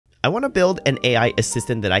I want to build an AI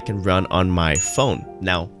assistant that I can run on my phone.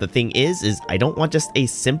 Now, the thing is I don't want just a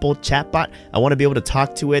simple chatbot. I want to be able to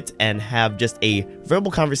talk to it and have just a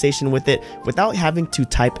verbal conversation with it without having to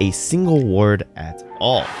type a single word at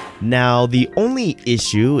all. Now, the only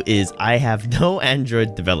issue is I have no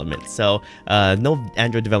Android development, so no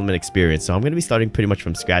Android development experience. So I'm going to be starting pretty much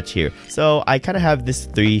from scratch here. So I kind of have this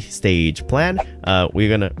 3-stage plan.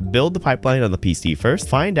 We're going to build the pipeline on the PC first,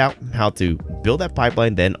 find out how to build that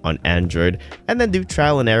pipeline then on Android, and then do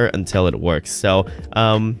trial and error until it works. So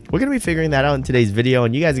we're going to be figuring that out in today's video,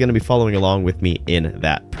 and you guys are going to be following along with me in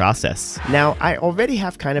that process. Now, I already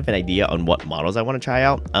have kind of an idea on what models I want to try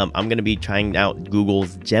out. I'm going to be trying out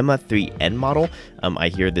Google's Gemma 3N model. I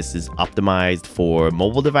hear this is optimized for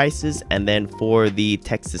mobile devices, and then for the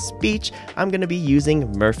text-to-speech, I'm going to be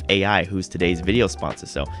using Murph AI, who's today's video sponsor.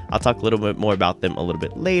 So I'll talk a little bit more about them a little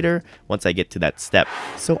bit later once I get to that step.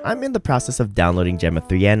 So I'm in the process of downloading Gemma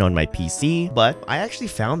 3N on my PC, but I actually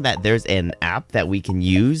found that there's an app that we can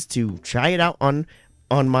use to try it out on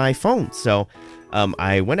my phone. So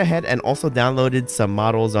I went ahead and also downloaded some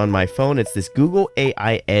models on my phone. It's this Google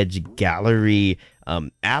AI Edge Gallery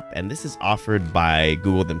app, and this is offered by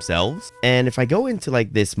Google themselves. And if I go into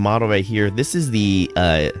like this model right here, this is the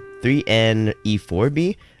 3N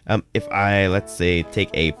E4B. If I, let's say, take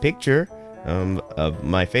a picture of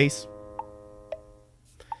my face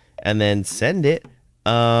and then send it,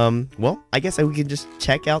 well, I guess we can just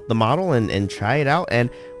check out the model and try it out, and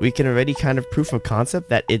we can already kind of proof of concept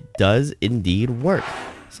that it does indeed work.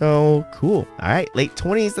 So cool. All right, late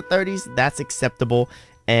 20s to 30s, that's acceptable.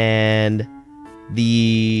 And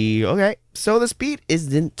okay, so the speed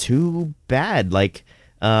isn't too bad. Like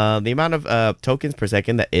the amount of tokens per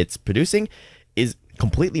second that it's producing is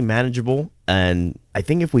completely manageable, and I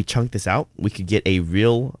think if we chunk this out, we could get a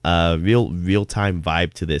real-time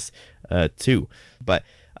vibe to this too. But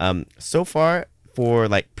so far, for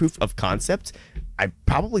like proof of concept, I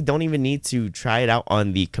probably don't even need to try it out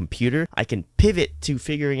on the computer. I can pivot to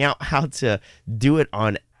figuring out how to do it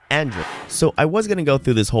on Android. So I was going to go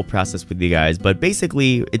through this whole process with you guys, but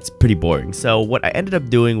basically it's pretty boring. So what I ended up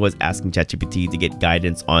doing was asking ChatGPT to get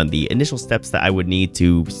guidance on the initial steps that I would need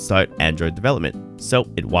to start Android development. So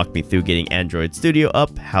it walked me through getting Android Studio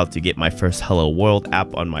up, how to get my first Hello World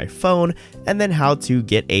app on my phone, and then how to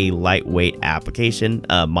get a lightweight application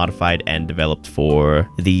modified and developed for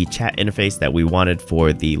the chat interface that we wanted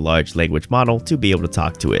for the large language model to be able to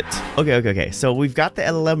talk to it. Okay. So we've got the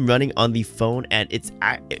LLM running on the phone, and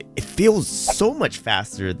it feels so much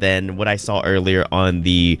faster than what I saw earlier on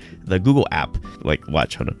the Google app. Like,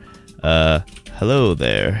 watch, hold on. Hello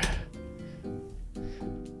there.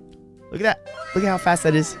 Look at that. Look at how fast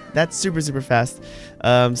that is. That's super fast.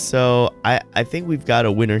 So I think we've got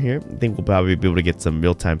a winner here. I think we'll probably be able to get some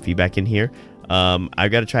real-time feedback in here.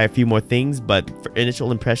 I've got to try a few more things, but for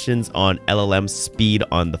initial impressions on LLM speed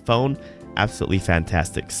on the phone, absolutely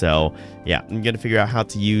fantastic. So yeah, I'm gonna figure out how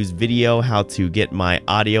to use video, how to get my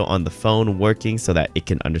audio on the phone working so that it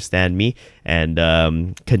can understand me,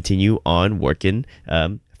 and continue on working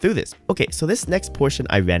through this. Okay, so this next portion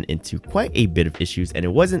I ran into quite a bit of issues, and it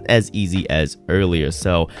wasn't as easy as earlier.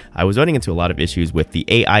 So I was running into a lot of issues with the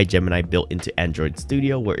AI Gemini built into Android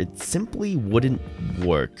Studio, where it simply wouldn't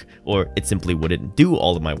work, or it simply wouldn't do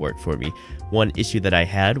all of my work for me. One issue that I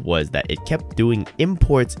had was that it kept doing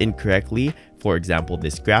imports incorrectly. For example,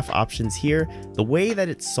 this graph options here, the way that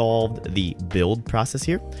it solved the build process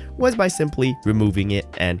here was by simply removing it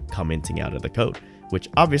and commenting out of the code, which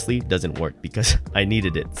obviously doesn't work because I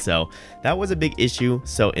needed it. So that was a big issue.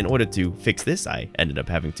 So in order to fix this, I ended up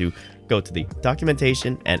having to go to the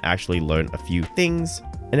documentation and actually learn a few things.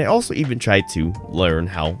 And I also even tried to learn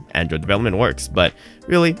how Android development works, but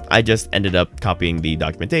really I just ended up copying the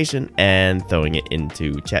documentation and throwing it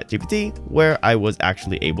into ChatGPT, where I was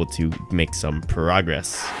actually able to make some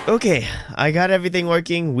progress. Okay, I got everything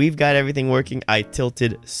working. We've got everything working. I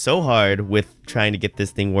tilted so hard with trying to get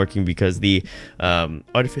this thing working because the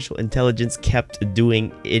artificial intelligence kept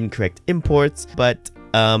doing incorrect imports, but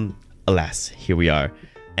alas, here we are.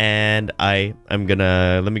 And let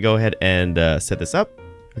me go ahead and set this up.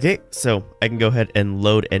 Okay, so I can go ahead and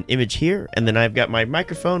load an image here, and then I've got my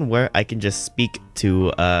microphone where I can just speak to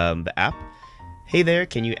the app. Hey there,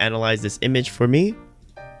 can you analyze this image for me?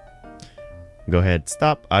 Go ahead,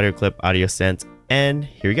 stop, audio clip, audio sent, and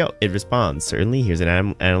here we go. It responds. Certainly, here's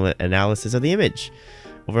an analysis of the image.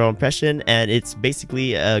 Overall impression, and it's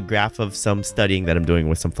basically a graph of some studying that I'm doing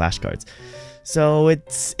with some flashcards. So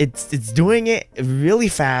it's doing it really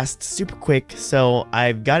fast, super quick. So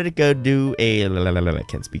I've got to go do I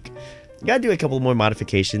can't speak. gotta do a couple more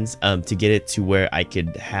modifications to get it to where I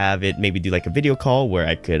could have it maybe do like a video call where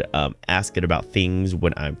I could ask it about things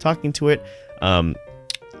when I'm talking to it.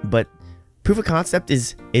 But proof of concept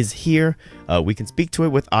is here. We can speak to it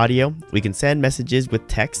with audio, we can send messages with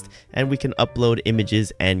text, and we can upload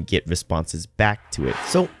images and get responses back to it.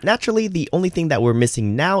 So naturally, the only thing that we're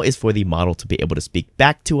missing now is for the model to be able to speak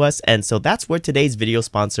back to us, and so that's where today's video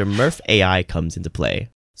sponsor Murf AI comes into play.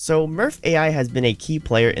 So Murf AI has been a key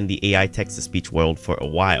player in the AI text-to-speech world for a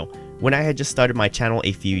while. When I had just started my channel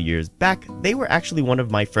a few years back, they were actually one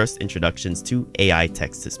of my first introductions to AI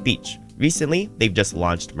text-to-speech. Recently, they've just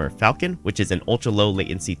launched Murf Falcon, which is an ultra-low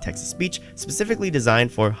latency text-to-speech specifically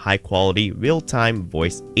designed for high-quality, real-time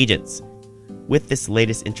voice agents. With this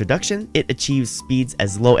latest introduction, it achieves speeds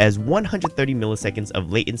as low as 130 milliseconds of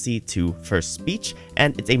latency to first speech,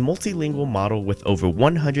 and it's a multilingual model with over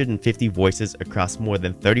 150 voices across more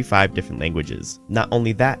than 35 different languages. Not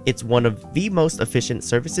only that, it's one of the most efficient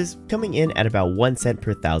services, coming in at about 1 cent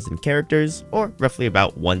per 1,000 characters, or roughly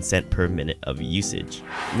about 1 cent per minute of usage.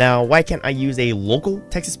 Now, why can't I use a local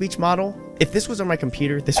text-to-speech model? If this was on my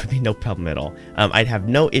computer, this would be no problem at all. I'd have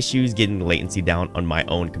no issues getting the latency down on my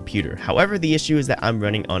own computer. However, the issue is that I'm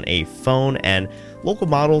running on a phone, and local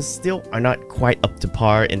models still are not quite up to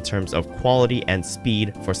par in terms of quality and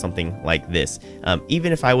speed for something like this.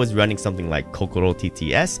 Even if I was running something like Kokoro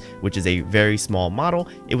TTS, which is a very small model,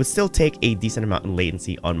 it would still take a decent amount of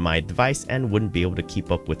latency on my device and wouldn't be able to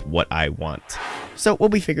keep up with what I want. So we'll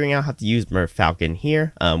be figuring out how to use Murf Falcon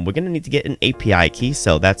here. We're going to need to get an API key,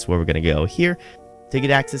 so that's where we're going to go here. To get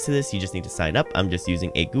access to this, you just need to sign up. I'm just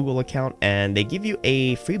using a Google account, and they give you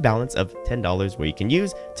a free balance of $10 where you can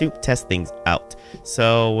use to test things out.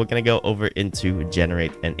 So we're going to go over into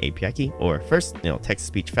generate an API key, or first,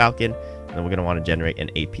 text-to-speech Falcon, and then we're going to want to generate an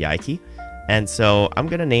API key. And so I'm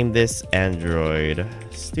going to name this Android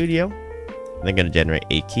Studio, and then going to generate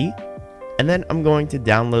a key, and then I'm going to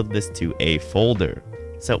download this to a folder.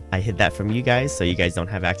 So I hid that from you guys, so you guys don't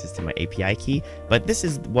have access to my API key, but this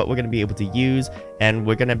is what we're going to be able to use, and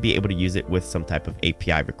we're going to be able to use it with some type of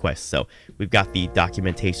API request. So we've got the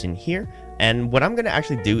documentation here, and what I'm going to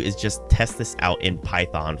actually do is just test this out in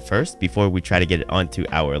Python first before we try to get it onto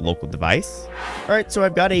our local device. Alright, so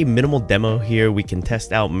I've got a minimal demo here. We can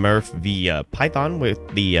test out Murf via Python with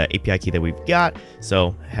the API key that we've got.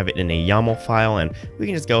 So have it in a YAML file, and we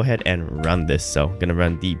can just go ahead and run this. So I'm going to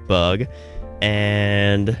run debug.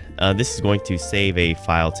 And this is going to save a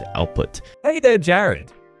file to output. Hey there,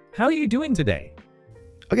 Jared. How are you doing today?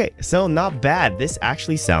 Okay, so not bad. This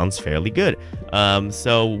actually sounds fairly good.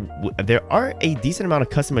 There are a decent amount of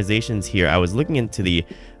customizations here. I was looking into the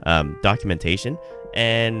documentation,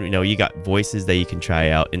 and you got voices that you can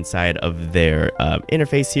try out inside of their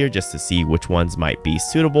interface here just to see which ones might be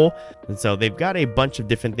suitable. And so they've got a bunch of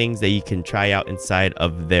different things that you can try out inside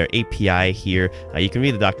of their API here. You can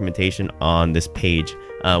read the documentation on this page.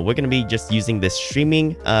 We're going to be just using this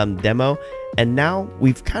streaming demo, and now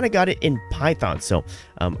we've kind of got it in Python. So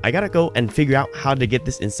I got to go and figure out how to get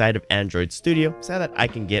this inside of Android Studio so that I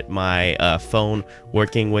can get my phone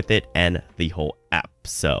working with it and the whole app.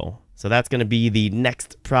 So that's going to be the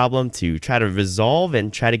next problem to try to resolve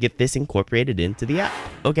and try to get this incorporated into the app.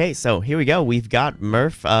 Okay, so here we go. We've got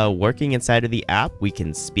Murf working inside of the app. We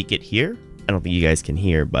can speak it here. I don't think you guys can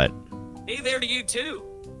hear, but... Hey there to you too.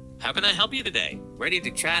 How can I help you today? Ready to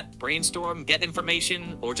chat, brainstorm, get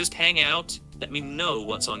information, or just hang out? Let me know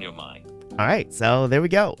what's on your mind. All right, so there we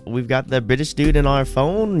go. We've got the British dude in our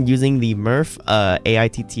phone using the Murf AI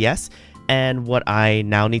TTS. And what I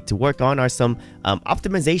now need to work on are some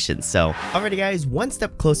optimizations. So alrighty guys, one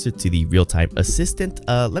step closer to the real-time assistant.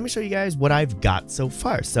 Let me show you guys what I've got so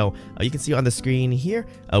far. So you can see on the screen here,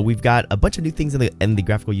 we've got a bunch of new things in the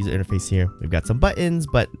graphical user interface here. We've got some buttons,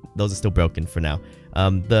 but those are still broken for now.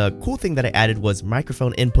 The cool thing that I added was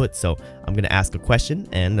microphone input. So I'm going to ask a question,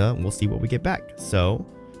 and we'll see what we get back. So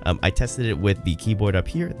I tested it with the keyboard up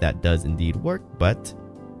here. That does indeed work, but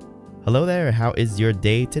hello there. How is your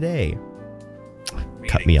day today?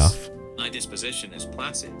 Cut me off. My disposition is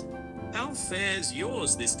placid. How fares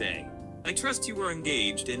yours this day? I trust you were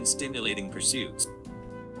engaged in stimulating pursuits.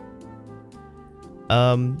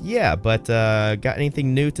 Yeah, but got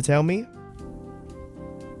anything new to tell me?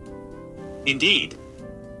 Indeed.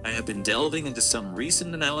 I have been delving into some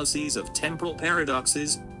recent analyses of temporal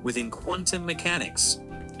paradoxes within quantum mechanics.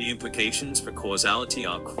 The implications for causality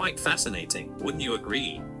are quite fascinating, wouldn't you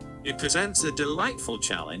agree? It presents a delightful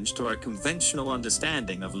challenge to our conventional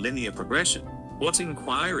understanding of linear progression. What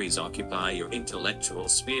inquiries occupy your intellectual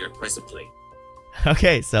sphere presently?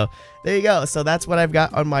 Okay, so there you go. So that's what I've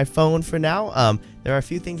got on my phone for now. There are a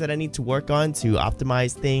few things that I need to work on to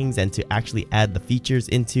optimize things and to actually add the features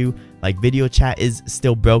into, like video chat is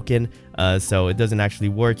still broken, so it doesn't actually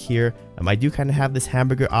work here. I do kind of have this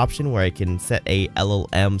hamburger option where I can set a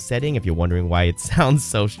LLM setting. If you're wondering why it sounds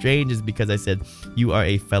so strange, is because I said you are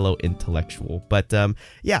a fellow intellectual. But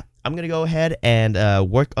yeah, I'm gonna go ahead and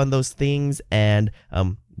work on those things, and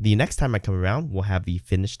the next time I come around, we'll have the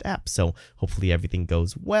finished app. So hopefully everything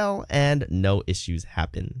goes well and no issues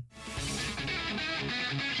happen.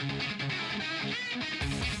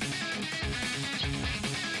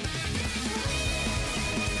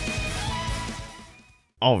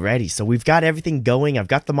 Alrighty, so we've got everything going. I've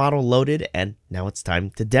got the model loaded, and now it's time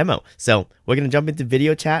to demo. So we're going to jump into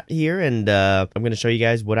video chat here, and I'm going to show you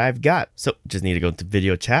guys what I've got. So just need to go into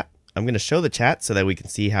video chat. I'm going to show the chat so that we can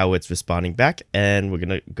see how it's responding back, and we're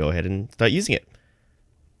going to go ahead and start using it.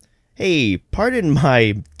 Hey, pardon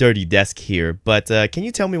my dirty desk here, but can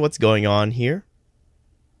you tell me what's going on here?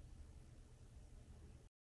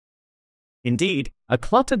 Indeed, a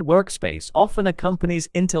cluttered workspace often accompanies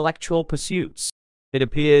intellectual pursuits. It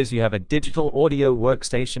appears you have a digital audio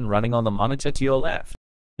workstation running on the monitor to your left.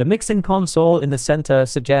 The mixing console in the center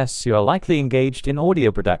suggests you are likely engaged in audio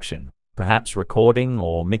production, perhaps recording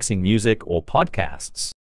or mixing music or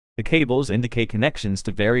podcasts. The cables indicate connections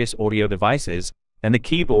to various audio devices, and the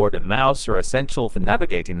keyboard and mouse are essential for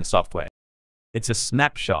navigating the software. It's a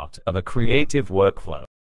snapshot of a creative workflow.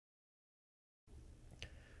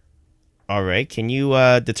 All right, can you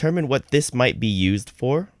determine what this might be used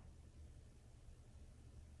for?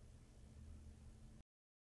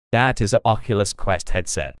 That is an Oculus Quest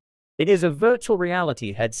headset. It is a virtual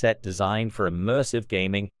reality headset designed for immersive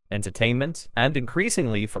gaming, entertainment, and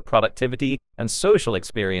increasingly for productivity and social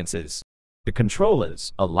experiences. The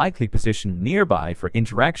controllers are likely positioned nearby for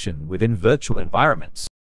interaction within virtual environments.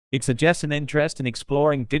 It suggests an interest in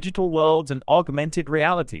exploring digital worlds and augmented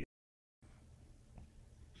reality.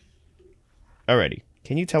 Alrighty,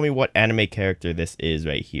 can you tell me what anime character this is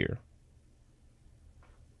right here?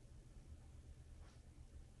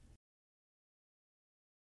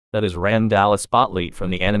 That is Randall Spotlight from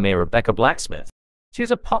the anime Rebecca Blacksmith. She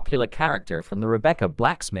is a popular character from the Rebecca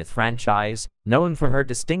Blacksmith franchise, known for her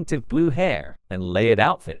distinctive blue hair and layered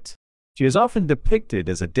outfit. She is often depicted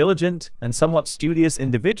as a diligent and somewhat studious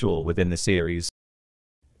individual within the series.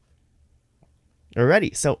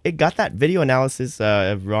 Alrighty, so it got that video analysis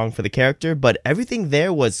wrong for the character, but everything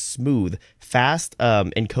there was smooth, fast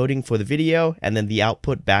encoding for the video, and then the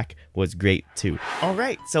output back was great too.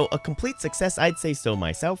 Alright, so a complete success, I'd say so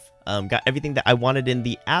myself. Got everything that I wanted in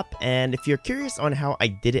the app, and if you're curious on how I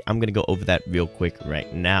did it, I'm going to go over that real quick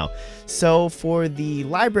right now. So for the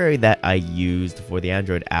library that I used for the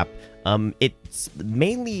Android app, it's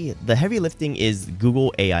mainly, the heavy lifting is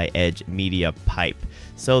Google AI Edge Media Pipe.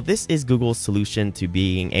 So this is Google's solution to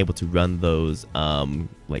being able to run those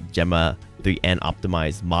like Gemma 3N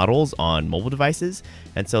optimized models on mobile devices.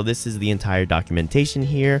 And so this is the entire documentation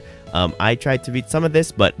here. I tried to read some of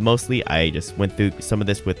this, but mostly I just went through some of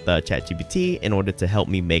this with ChatGPT in order to help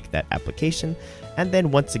me make that application. And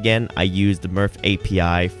then once again, I used the Murph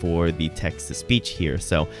API for the text-to-speech here.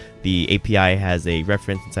 So the API has a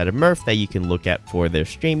reference inside of Murph that you can look at for their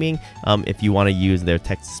streaming if you want to use their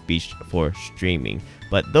text-to-speech for streaming.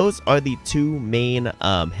 But those are the two main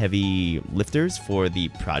heavy lifters for the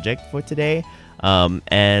project for today.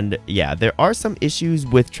 And yeah, there are some issues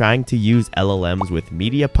with trying to use LLMs with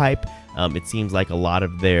MediaPipe. It seems like a lot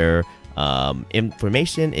of their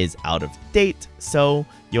information is out of date, so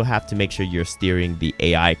you'll have to make sure you're steering the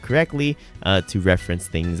AI correctly to reference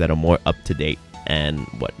things that are more up to date and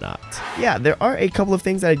whatnot. Yeah, there are a couple of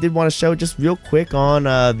things that I did want to show just real quick on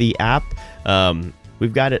the app.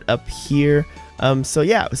 We've got it up here. So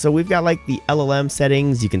yeah, so we've got like the LLM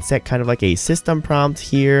settings. You can set kind of like a system prompt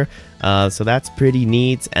here. So that's pretty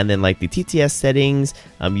neat. And then like the TTS settings,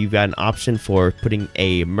 you've got an option for putting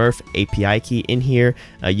a Murph API key in here.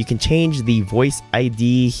 You can change the voice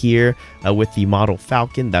ID here with the model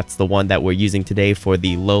Falcon. That's the one that we're using today for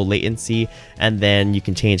the low latency. And then you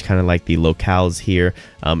can change kind of like the locales here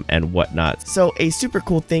and whatnot. So a super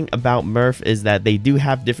cool thing about Murph is that they do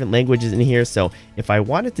have different languages in here. So if I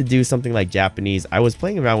wanted to do something like Japanese, I was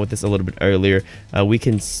playing around with this a little bit earlier. We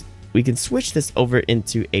can switch this over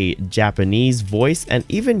into a Japanese voice and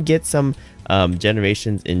even get some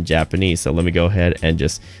generations in Japanese. So let me go ahead and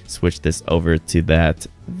just switch this over to that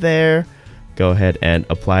there. Go ahead and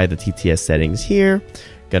apply the TTS settings here.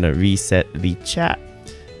 Gonna reset the chat.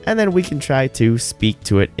 And then we can try to speak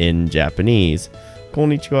to it in Japanese.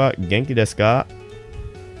 Konnichiwa, genki desu ka?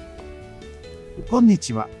 こんに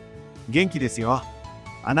ちは。元気ですよ。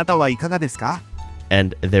あなたはいかがですか?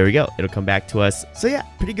 And there we go. It'll come back to us. So yeah,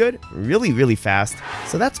 pretty good. Really, really fast.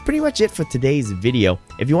 So that's pretty much it for today's video.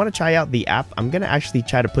 If you want to try out the app, I'm going to actually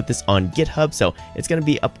try to put this on GitHub. So it's going to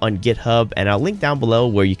be up on GitHub, and I'll link down below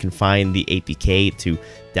where you can find the APK to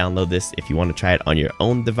download this if you want to try it on your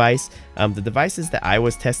own device. The devices that I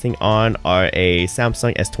was testing on are a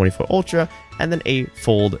Samsung S24 Ultra and then a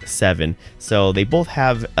Fold 7. So they both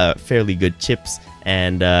have fairly good chips,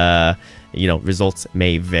 and you know, results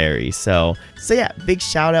may vary. So yeah, big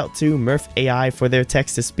shout out to Murph AI for their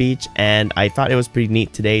text-to-speech, and I thought it was pretty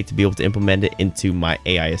neat today to be able to implement it into my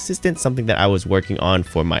AI assistant, something that I was working on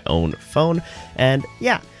for my own phone. And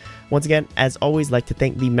yeah, once again, as always, like to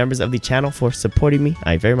thank the members of the channel for supporting me.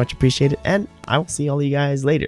 I very much appreciate it, and I will see all you guys later.